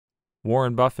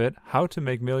Warren Buffett, How to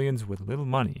Make Millions with Little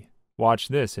Money. Watch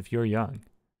this if you're young.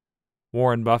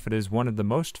 Warren Buffett is one of the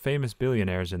most famous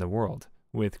billionaires in the world,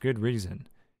 with good reason.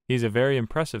 He's a very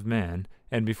impressive man,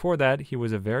 and before that he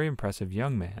was a very impressive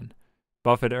young man.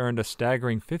 Buffett earned a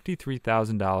staggering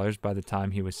 $53,000 by the time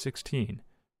he was 16.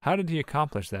 How did he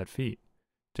accomplish that feat?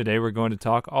 Today we're going to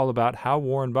talk all about how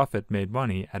Warren Buffett made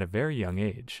money at a very young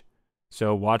age.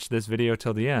 So watch this video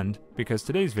till the end, because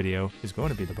today's video is going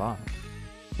to be the bomb.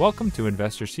 Welcome to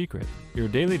Investor Secret, your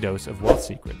daily dose of wealth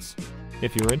secrets.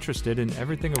 If you're interested in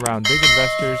everything around big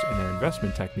investors and their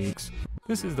investment techniques,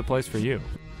 this is the place for you.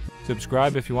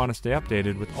 Subscribe if you want to stay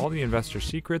updated with all the investor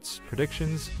secrets,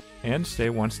 predictions, and stay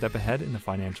one step ahead in the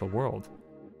financial world.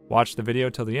 Watch the video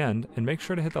till the end and make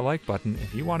sure to hit the like button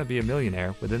if you want to be a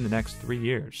millionaire within the next 3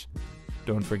 years.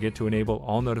 Don't forget to enable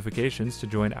all notifications to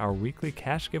join our weekly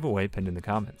cash giveaway pinned in the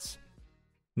comments.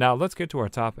 Now let's get to our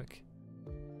topic.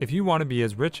 If you want to be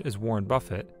as rich as Warren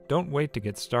Buffett, don't wait to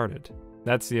get started.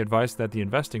 That's the advice that the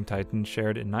investing titan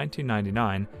shared in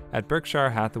 1999 at Berkshire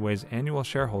Hathaway's annual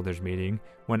shareholders meeting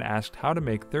when asked how to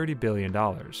make $30 billion,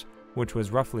 which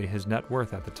was roughly his net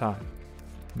worth at the time.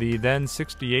 The then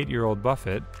 68-year-old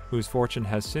Buffett, whose fortune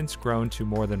has since grown to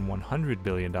more than $100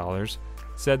 billion,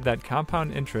 said that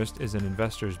compound interest is an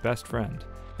investor's best friend,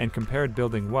 and compared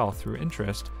building wealth through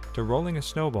interest to rolling a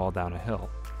snowball down a hill.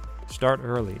 "Start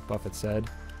early," Buffett said.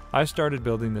 "I started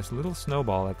building this little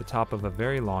snowball at the top of a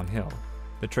very long hill.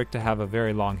 The trick to have a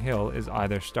very long hill is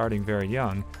either starting very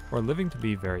young or living to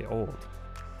be very old."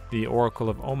 The Oracle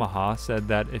of Omaha said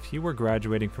that if he were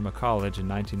graduating from a college in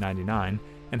 1999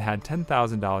 and had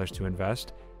 $10,000 to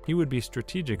invest, he would be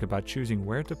strategic about choosing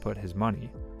where to put his money.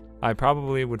 "I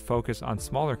probably would focus on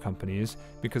smaller companies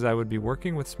because I would be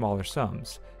working with smaller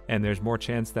sums, and there's more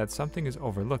chance that something is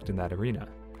overlooked in that arena,"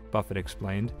 Buffett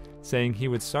explained, saying he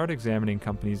would start examining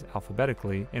companies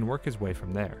alphabetically and work his way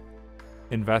from there.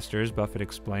 Investors, Buffett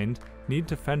explained, need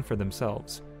to fend for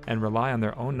themselves and rely on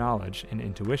their own knowledge and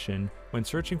intuition when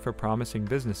searching for promising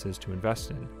businesses to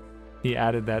invest in. He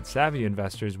added that savvy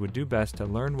investors would do best to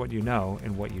learn what you know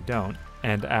and what you don't,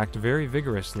 and act very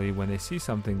vigorously when they see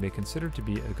something they consider to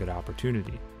be a good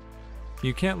opportunity.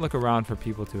 "You can't look around for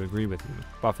people to agree with you,"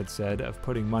 Buffett said of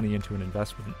putting money into an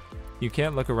investment. "You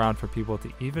can't look around for people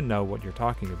to even know what you're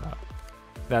talking about."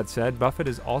 That said, Buffett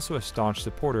is also a staunch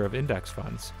supporter of index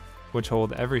funds, which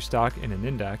hold every stock in an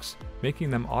index, making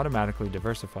them automatically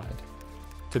diversified.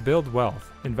 To build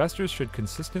wealth, investors should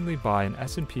consistently buy an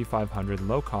S&P 500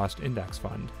 low-cost index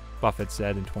fund, Buffett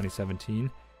said in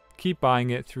 2017. "Keep buying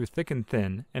it through thick and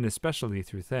thin, and especially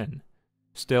through thin."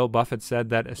 Still, Buffett said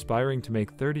that aspiring to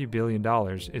make $30 billion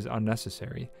is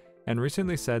unnecessary, and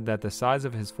recently said that the size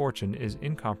of his fortune is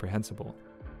incomprehensible.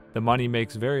 "The money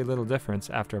makes very little difference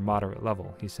after a moderate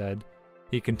level," he said.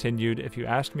 He continued, "If you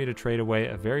asked me to trade away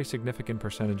a very significant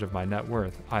percentage of my net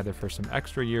worth, either for some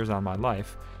extra years on my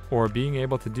life, or being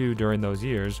able to do during those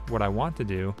years what I want to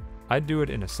do, I'd do it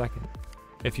in a second."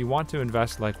 If you want to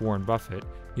invest like Warren Buffett,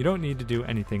 you don't need to do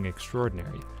anything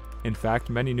extraordinary. In fact,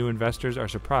 many new investors are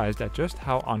surprised at just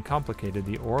how uncomplicated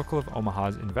the Oracle of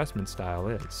Omaha's investment style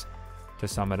is. To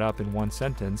sum it up in one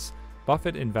sentence,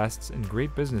 Buffett invests in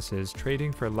great businesses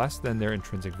trading for less than their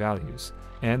intrinsic values,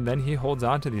 and then he holds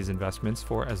on to these investments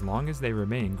for as long as they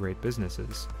remain great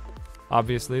businesses.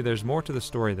 Obviously, there's more to the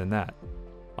story than that.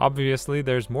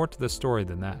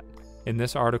 In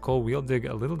this article, we'll dig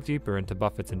a little deeper into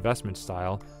Buffett's investment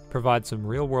style, provide some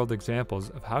real-world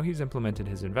examples of how he's implemented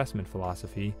his investment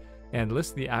philosophy, and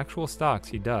list the actual stocks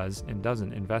he does and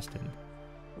doesn't invest in.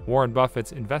 Warren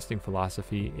Buffett's investing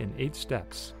philosophy in 8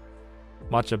 steps.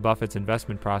 Much of Buffett's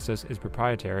investment process is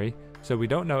proprietary, so we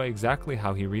don't know exactly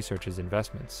how he researches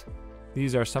investments.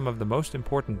 These are some of the most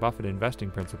important Buffett investing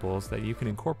principles that you can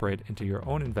incorporate into your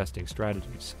own investing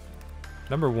strategies.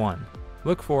 Number 1.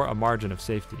 Look for a margin of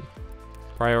safety.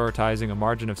 Prioritizing a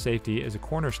margin of safety is a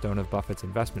cornerstone of Buffett's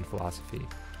investment philosophy.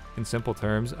 In simple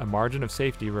terms, a margin of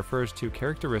safety refers to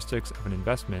characteristics of an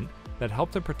investment that help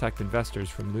to protect investors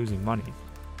from losing money.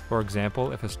 For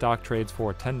example, if a stock trades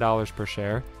for $10 per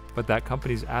share, but that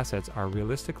company's assets are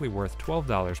realistically worth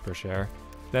 $12 per share,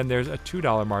 then there's a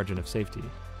 $2 margin of safety.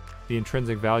 The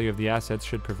intrinsic value of the assets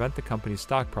should prevent the company's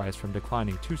stock price from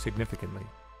declining too significantly.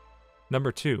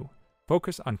 Number 2.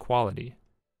 Focus on quality.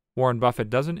 Warren Buffett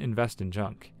doesn't invest in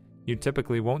junk. You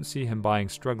typically won't see him buying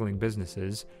struggling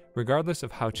businesses, regardless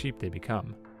of how cheap they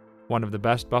become. One of the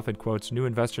best Buffett quotes new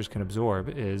investors can absorb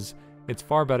is, "It's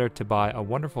far better to buy a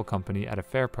wonderful company at a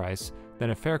fair price than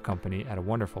a fair company at a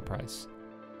wonderful price."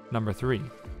 Number 3.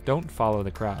 Don't follow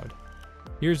the crowd.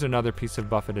 Here's another piece of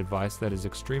Buffett advice that is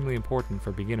extremely important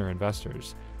for beginner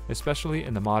investors, especially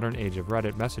in the modern age of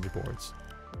Reddit message boards.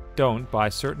 Don't buy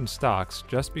certain stocks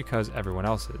just because everyone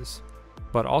else is.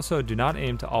 But also do not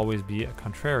aim to always be a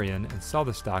contrarian and sell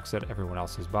the stocks that everyone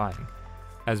else is buying.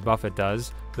 As Buffett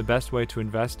does, the best way to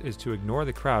invest is to ignore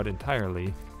the crowd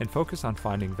entirely and focus on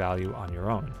finding value on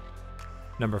your own.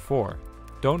 Number 4.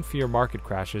 Don't fear market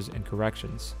crashes and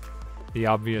corrections. The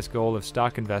obvious goal of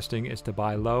stock investing is to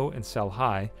buy low and sell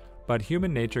high, but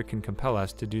human nature can compel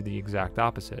us to do the exact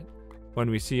opposite. When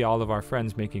we see all of our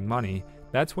friends making money,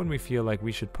 that's when we feel like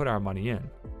we should put our money in.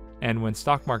 And when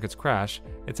stock markets crash,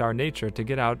 it's our nature to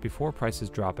get out before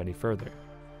prices drop any further.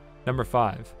 Number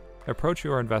 5. Approach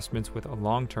your investments with a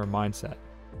long-term mindset.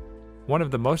 One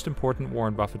of the most important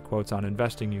Warren Buffett quotes on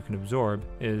investing you can absorb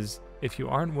is, "If you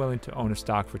aren't willing to own a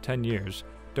stock for 10 years,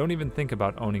 don't even think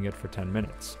about owning it for 10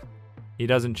 minutes." He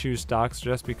doesn't choose stocks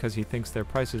just because he thinks their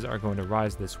prices are going to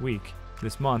rise this week,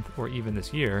 this month, or even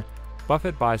this year.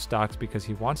 Buffett buys stocks because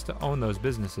he wants to own those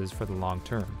businesses for the long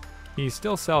term. He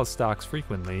still sells stocks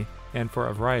frequently, and for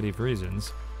a variety of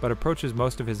reasons, but approaches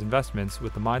most of his investments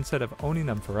with the mindset of owning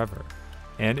them forever.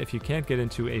 And if you can't get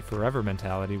into a forever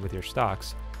mentality with your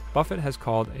stocks, Buffett has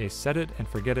called a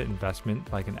set-it-and-forget-it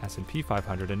investment like an S&P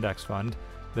 500 index fund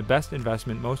the best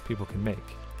investment most people can make.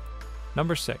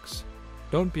 Number 6.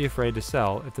 Don't be afraid to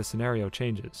sell if the scenario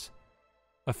changes.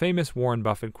 A famous Warren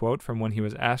Buffett quote from when he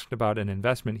was asked about an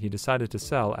investment he decided to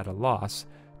sell at a loss: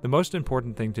 "The most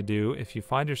important thing to do if you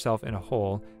find yourself in a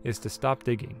hole is to stop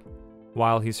digging."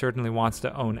 While he certainly wants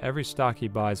to own every stock he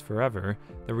buys forever,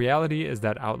 the reality is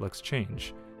that outlooks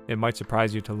change. It might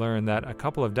surprise you to learn that a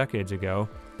couple of decades ago,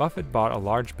 Buffett bought a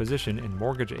large position in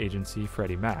mortgage agency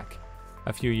Freddie Mac.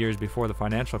 A few years before the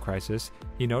financial crisis,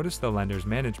 he noticed the lender's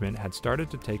management had started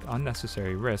to take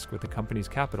unnecessary risk with the company's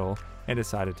capital and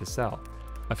decided to sell.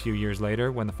 A few years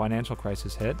later, when the financial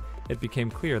crisis hit, it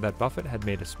became clear that Buffett had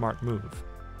made a smart move.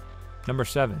 Number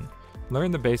 7.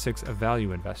 Learn the basics of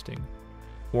value investing.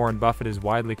 Warren Buffett is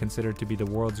widely considered to be the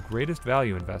world's greatest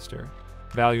value investor.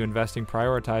 Value investing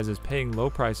prioritizes paying low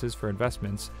prices for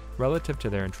investments relative to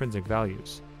their intrinsic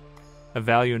values. A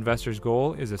value investor's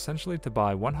goal is essentially to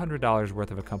buy $100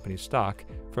 worth of a company's stock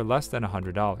for less than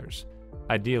 $100,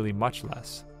 ideally much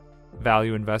less.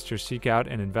 Value investors seek out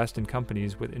and invest in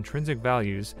companies with intrinsic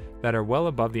values that are well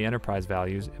above the enterprise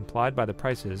values implied by the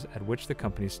prices at which the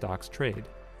company's stocks trade.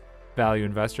 Value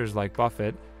investors like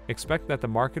Buffett expect that the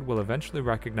market will eventually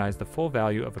recognize the full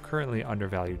value of a currently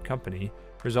undervalued company,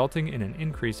 resulting in an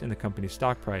increase in the company's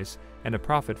stock price and a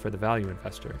profit for the value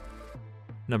investor.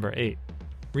 Number 8.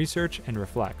 Research and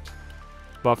reflect.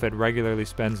 Buffett regularly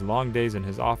spends long days in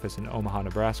his office in Omaha,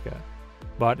 Nebraska,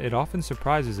 but it often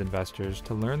surprises investors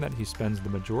to learn that he spends the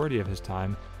majority of his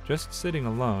time just sitting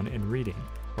alone and reading,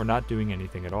 or not doing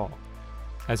anything at all.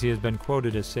 As he has been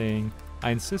quoted as saying,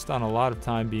 "I insist on a lot of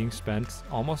time being spent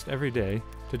almost every day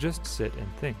to just sit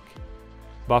and think."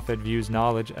 Buffett views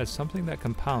knowledge as something that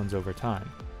compounds over time,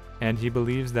 and he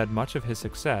believes that much of his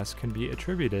success can be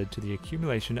attributed to the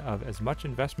accumulation of as much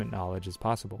investment knowledge as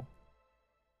possible.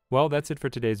 Well, that's it for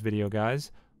today's video,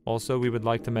 guys. Also, we would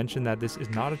like to mention that this is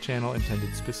not a channel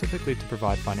intended specifically to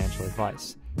provide financial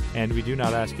advice, and we do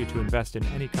not ask you to invest in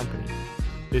any company.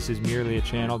 This is merely a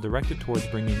channel directed towards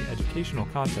bringing educational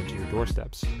content to your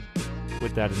doorsteps.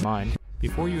 With that in mind,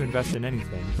 before you invest in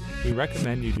anything, we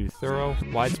recommend you do thorough,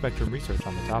 wide-spectrum research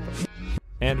on the topic.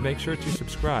 And make sure to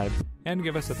subscribe and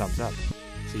give us a thumbs up.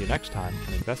 See you next time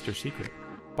on Investor Secret.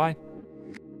 Bye.